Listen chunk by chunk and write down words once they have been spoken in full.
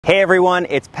Hey everyone,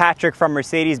 it's Patrick from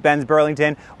Mercedes-Benz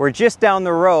Burlington. We're just down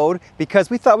the road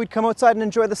because we thought we'd come outside and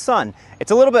enjoy the sun.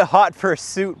 It's a little bit hot for a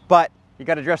suit, but you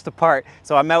gotta dress the part.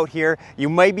 So I'm out here. You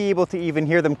might be able to even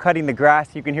hear them cutting the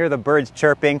grass. You can hear the birds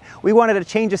chirping. We wanted to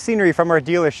change the scenery from our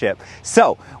dealership.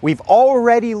 So we've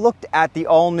already looked at the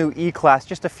all-new E-Class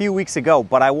just a few weeks ago,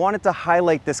 but I wanted to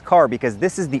highlight this car because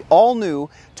this is the all-new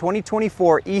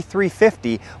 2024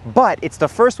 E350, but it's the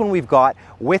first one we've got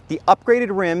with the upgraded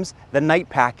rims, the night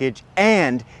package,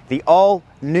 and the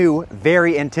all-new,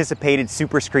 very anticipated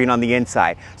Superscreen on the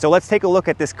inside. So let's take a look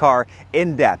at this car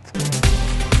in depth.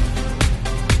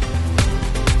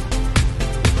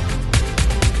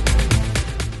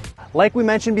 Like we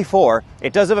mentioned before,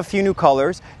 it does have a few new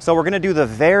colors. So we're gonna do the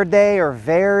Verde or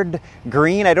Verde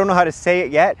green. I don't know how to say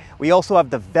it yet. We also have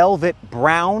the velvet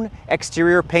brown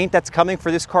exterior paint that's coming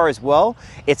for this car as well.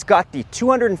 It's got the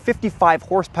 255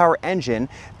 horsepower engine.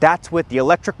 That's with the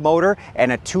electric motor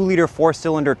and a 2-liter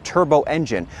 4-cylinder turbo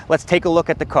engine. Let's take a look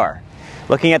at the car.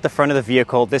 Looking at the front of the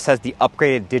vehicle, this has the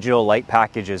upgraded digital light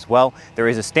package as well. There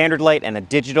is a standard light and a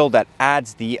digital that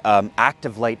adds the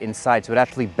active light inside, so it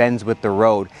actually bends with the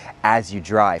road as you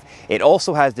drive. It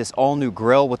also has this all-new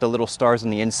grille with the little stars on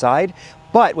the inside.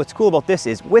 But what's cool about this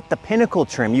is with the Pinnacle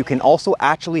Trim, you can also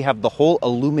actually have the whole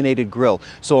illuminated grille.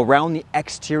 So around the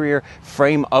exterior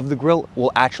frame of the grille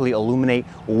will actually illuminate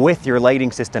with your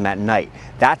lighting system at night.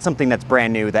 That's something that's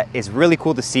brand new that is really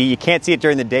cool to see. You can't see it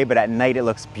during the day, but at night it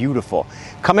looks beautiful.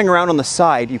 Coming around on the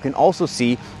side, you can also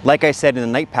see, like I said in the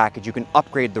night package, you can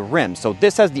upgrade the rims. So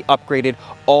this has the upgraded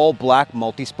all black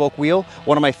multi-spoke wheel.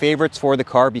 One of my favorites for the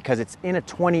car because it's in a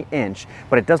 20-inch,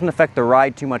 but it doesn't affect the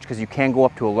ride too much because you can go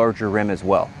up to a larger rim as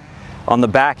well. On the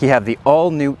back, you have the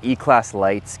all-new E-Class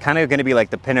lights, kind of going to be like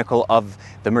the pinnacle of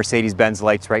the Mercedes-Benz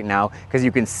lights right now, because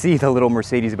you can see the little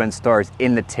Mercedes-Benz stars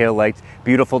in the tail lights.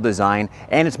 Beautiful design,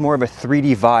 and it's more of a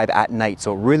 3D vibe at night,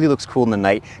 so it really looks cool in the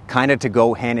night, kind of to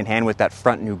go hand in hand with that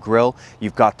front new grille.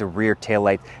 You've got the rear tail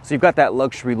lights, so you've got that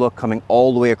luxury look coming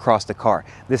all the way across the car.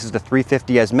 This is the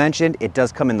 350 as mentioned. It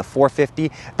does come in the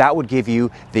 450. That would give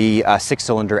you the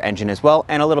 6-cylinder engine as well,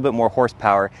 and a little bit more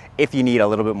horsepower if you need a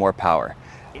little bit more power.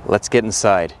 Let's get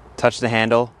inside. Touch the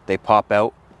handle, they pop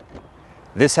out.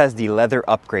 This has the leather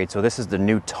upgrade, so this is the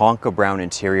new Tonka brown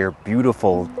interior.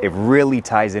 Beautiful. It really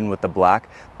ties in with the black.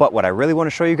 But what I really want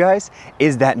to show you guys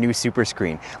is that new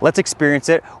Superscreen. Let's experience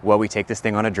it while we take this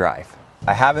thing on a drive.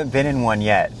 I haven't been in one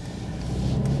yet.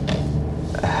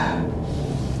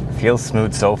 Feels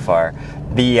smooth so far.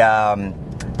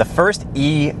 The first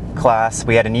E-Class,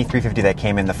 we had an E350 that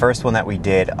came in. The first one that we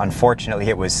did, unfortunately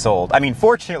it was sold. I mean,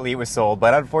 fortunately it was sold,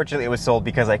 but unfortunately it was sold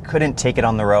because I couldn't take it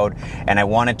on the road and I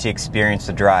wanted to experience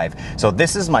the drive. So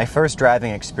this is my first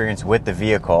driving experience with the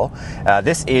vehicle.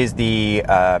 This is the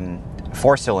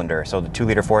 4-cylinder, so the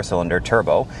 2-liter 4-cylinder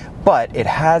turbo, but it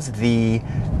has the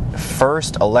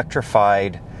first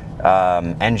electrified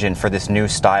engine for this new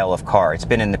style of car. It's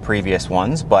been in the previous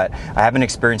ones, but I haven't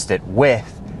experienced it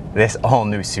with this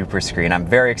all-new Superscreen. I'm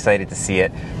very excited to see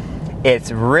it.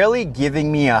 It's really giving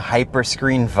me a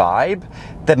hyperscreen vibe.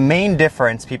 The main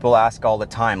difference, people ask all the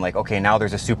time, like, okay, now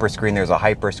there's a Superscreen, there's a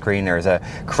hyperscreen, there's a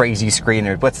crazy screen,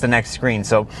 what's the next screen?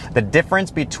 So the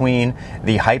difference between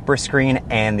the hyperscreen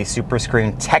and the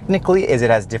Superscreen technically is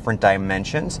it has different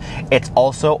dimensions. It's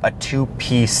also a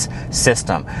 2-piece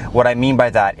system. What I mean by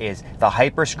that is the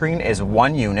hyperscreen is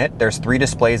one unit. There's 3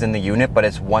 displays in the unit, but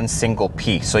it's one single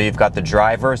piece. So you've got the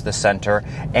drivers, the center,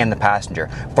 and the passenger.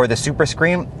 For the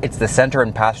Superscreen, it's the center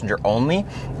and passenger only.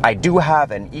 I do have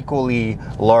an equally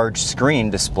large screen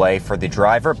display for the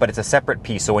driver, but it's a separate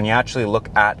piece. So when you actually look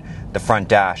at the front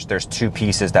dash, there's 2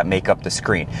 pieces that make up the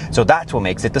screen. So that's what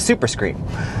makes it the Superscreen.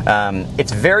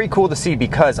 It's very cool to see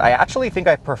because I actually think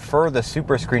I prefer the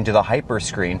Superscreen to the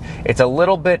hyperscreen. It's a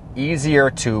little bit easier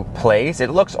to place. It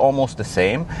looks almost the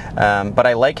same, but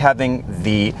I like having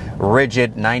the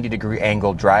rigid 90-degree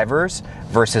angle drivers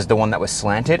versus the one that was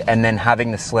slanted, and then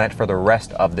having the slant for the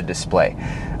rest of the display.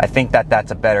 I think that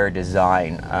that's a better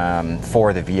design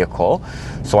for the vehicle.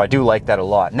 So I do like that a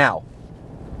lot. Now,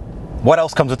 what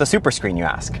else comes with the Superscreen, you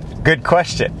ask? Good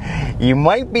question. You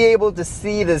might be able to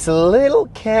see this little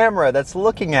camera that's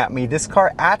looking at me. This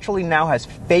car actually now has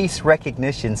face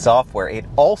recognition software. It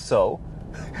also,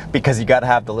 because you gotta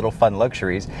have the little fun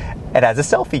luxuries, it has a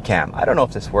selfie cam. I don't know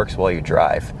if this works while you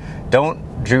drive.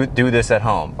 Don't do this at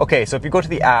home. Okay, so if you go to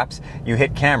the apps, you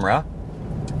hit camera,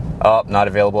 Oh, not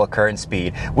available at current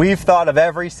speed. We've thought of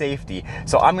every safety.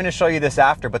 So I'm going to show you this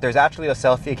after, but there's actually a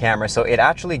selfie camera, so it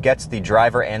actually gets the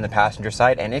driver and the passenger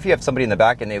side, and if you have somebody in the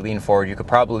back and they lean forward, you could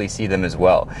probably see them as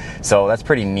well. So that's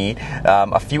pretty neat.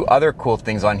 A few other cool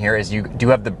things on here is you do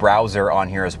have the browser on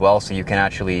here as well, so you can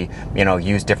actually, you know,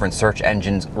 use different search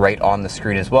engines right on the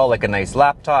screen as well, like a nice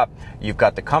laptop. You've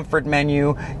got the comfort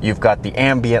menu, you've got the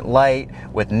ambient light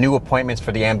with new appointments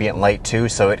for the ambient light too,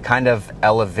 so it kind of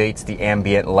elevates the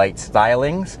ambient light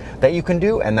stylings that you can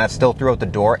do, and that's still throughout the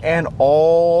door and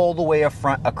all the way up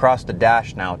front across the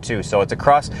dash now too. So it's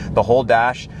across the whole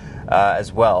dash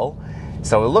as well.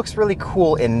 So it looks really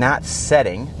cool in that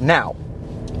setting. Now,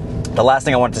 the last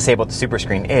thing I wanted to say about the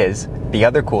Superscreen is, the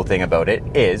other cool thing about it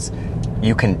is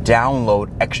you can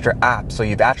download extra apps. So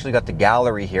you've actually got the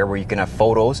gallery here where you can have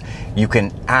photos. You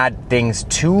can add things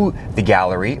to the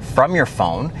gallery from your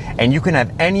phone, and you can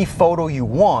have any photo you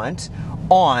want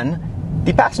on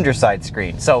the passenger side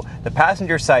screen. So the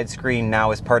passenger side screen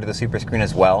now is part of the Superscreen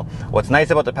as well. What's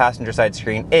nice about the passenger side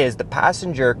screen is the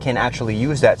passenger can actually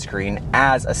use that screen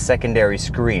as a secondary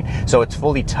screen. So it's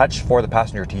fully touch for the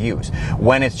passenger to use.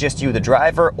 When it's just you, the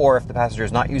driver, or if the passenger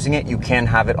is not using it, you can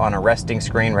have it on a resting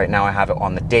screen. Right now I have it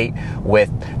on the date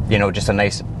with, you know, just a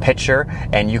nice picture,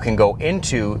 and you can go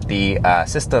into the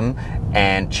system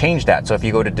and change that. So if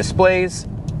you go to displays,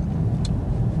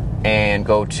 and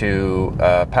go to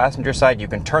passenger side, you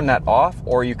can turn that off,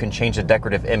 or you can change the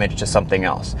decorative image to something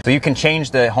else. So you can change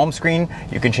the home screen,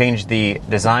 you can change the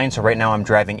design. So right now I'm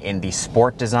driving in the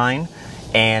sport design,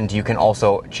 and you can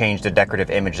also change the decorative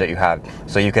image that you have.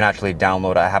 So you can actually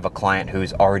download, I have a client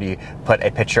who's already put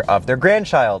a picture of their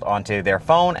grandchild onto their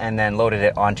phone and then loaded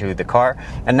it onto the car.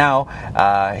 And now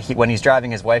when he's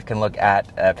driving, his wife can look at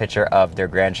a picture of their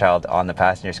grandchild on the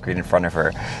passenger screen in front of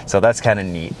her. So that's kind of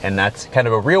neat. And that's kind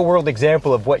of a real world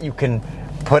example of what you can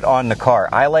put on the car.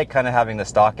 I like kind of having the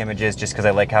stock images just because I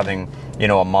like having, you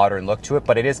know, a modern look to it,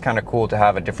 but it is kind of cool to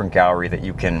have a different gallery that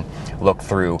you can look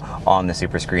through on the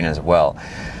Superscreen as well.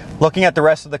 Looking at the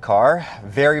rest of the car,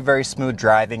 very, very smooth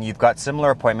driving. You've got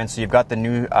similar appointments. So you've got the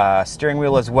new steering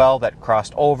wheel as well that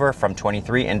crossed over from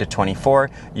 23 into 24.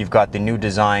 You've got the new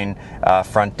design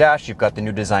front dash. You've got the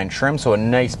new design trim, so a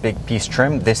nice big piece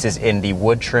trim. This is in the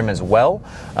wood trim as well.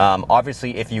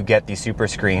 Obviously, if you get the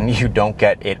Superscreen, you don't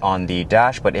get it on the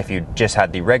dash, but if you just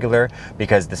had the regular,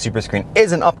 because the Superscreen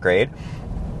is an upgrade,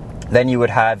 then you would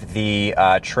have the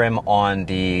trim on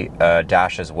the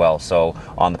dash as well. So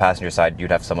on the passenger side,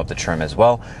 you'd have some of the trim as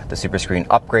well. The Superscreen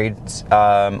upgrades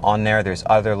on there. There's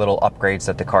other little upgrades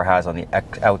that the car has on the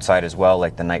outside as well,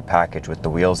 like the night package with the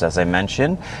wheels, as I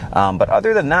mentioned. But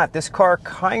other than that, this car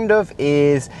kind of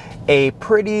is a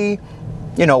pretty,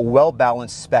 you know,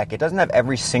 well-balanced spec. It doesn't have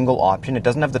every single option. It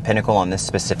doesn't have the Pinnacle on this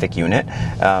specific unit,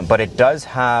 but it does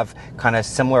have kind of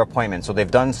similar appointments. So they've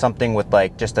done something with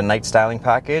like just a night styling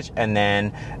package and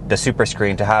then the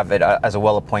Superscreen to have it as a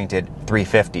well-appointed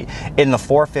 350. In the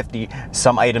 450,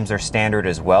 some items are standard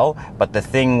as well, but the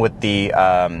thing with the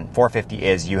 450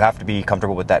 is you have to be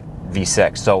comfortable with that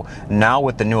V6. So now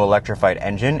with the new electrified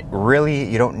engine, really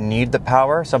you don't need the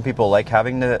power. Some people like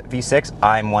having the V6.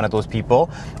 I'm one of those people.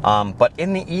 But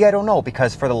in the E, I don't know,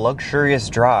 because for the luxurious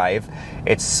drive,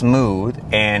 it's smooth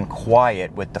and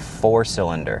quiet with the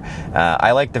 4-cylinder.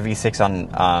 I like the V6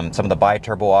 on some of the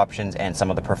bi-turbo options and some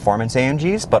of the performance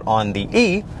AMGs, but on the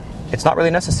E, it's not really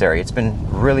necessary. It's been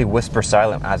really whisper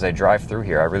silent as I drive through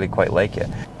here. I really quite like it.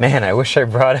 Man, I wish I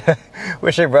brought a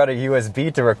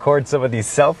USB to record some of these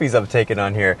selfies I've taken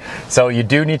on here. So you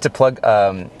do need to plug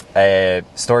a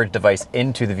storage device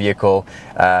into the vehicle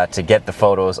to get the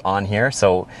photos on here.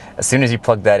 So as soon as you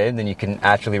plug that in, then you can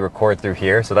actually record through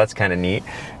here. So that's kind of neat.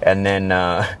 And then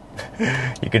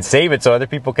you can save it so other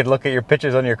people can look at your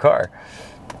pictures on your car.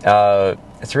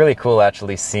 It's really cool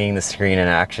actually seeing the screen in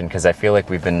action, because I feel like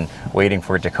we've been waiting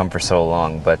for it to come for so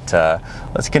long. But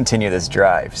let's continue this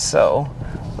drive. So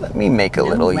let me make a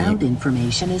little... No route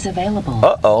information is available.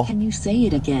 Uh-oh. Can you say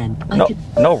it again?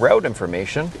 No route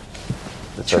information.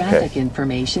 That's Traffic okay.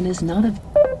 information is not a...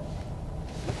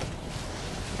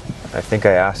 I think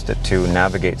I asked it to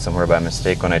navigate somewhere by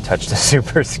mistake when I touched the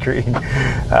Superscreen.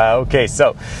 Okay,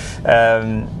 so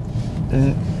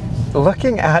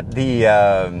looking at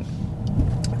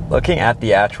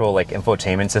the actual like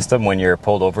infotainment system when you're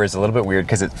pulled over is a little bit weird,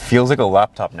 because it feels like a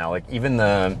laptop now. Like even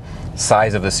the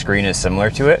size of the screen is similar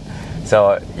to it,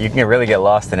 so you can really get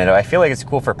lost in it. I feel like it's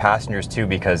cool for passengers too,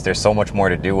 because there's so much more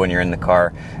to do when you're in the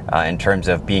car in terms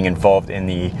of being involved in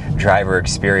the driver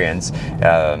experience.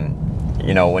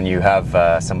 You know, when you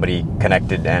have somebody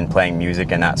connected and playing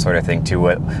music and that sort of thing to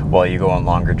it while you go on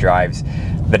longer drives.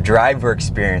 the driver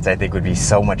experience, I think, would be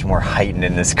so much more heightened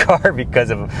in this car because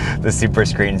of the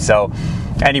Superscreen. So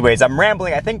anyways, I'm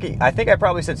rambling. I think I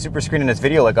probably said Superscreen in this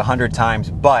video like 100 times,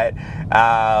 but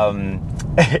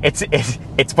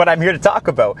it's what I'm here to talk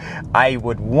about. I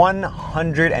would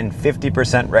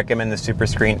 150% recommend the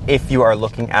Superscreen if you are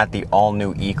looking at the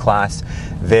all-new E-Class.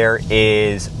 There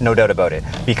is no doubt about it,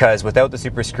 because without the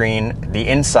Superscreen, the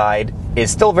inside is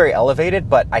still very elevated,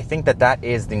 but I think that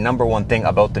is the number one thing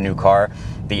about the new car.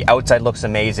 The outside looks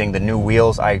amazing. The new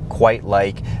wheels I quite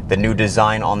like. The new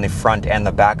design on the front and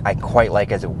the back I quite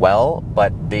like as well,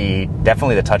 but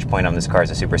definitely the touch point on this car is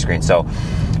the Superscreen. So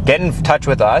get in touch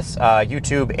with us,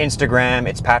 YouTube, Instagram.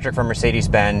 It's Patrick from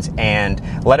Mercedes-Benz, and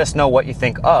let us know what you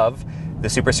think of the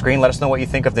Superscreen. Let us know what you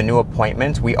think of the new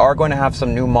appointments. We are going to have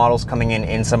some new models coming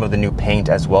in some of the new paint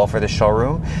as well for the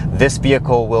showroom. This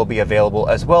vehicle will be available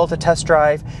as well to test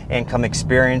drive and come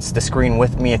experience the screen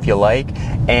with me if you like.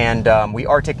 And we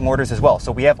are taking orders as well.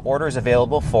 So we have orders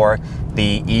available for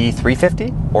the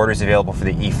E350, orders available for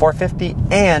the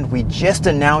E450, and we just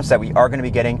announced that we are going to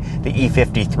be getting the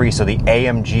E53. So the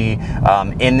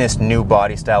AMG in this new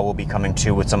body style will be coming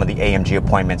too with some of the AMG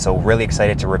appointments. So really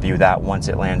excited to review that once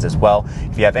it lands as well.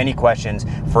 If you have any questions,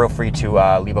 feel free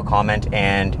to leave a comment,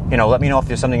 and let me know if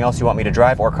there's something else you want me to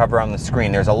drive or cover on the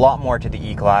screen. There's a lot more to the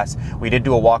E-Class. We did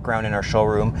do a walk around in our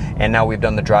showroom, and now we've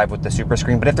done the drive with the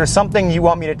Superscreen. But if there's something you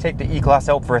want me to take the E-Class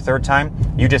out for a third time,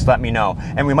 you just let me know.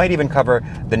 And we might even cover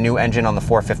the new engine on the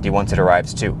 450 once it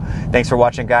arrives too. Thanks for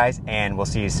watching, guys, and we'll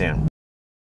see you soon.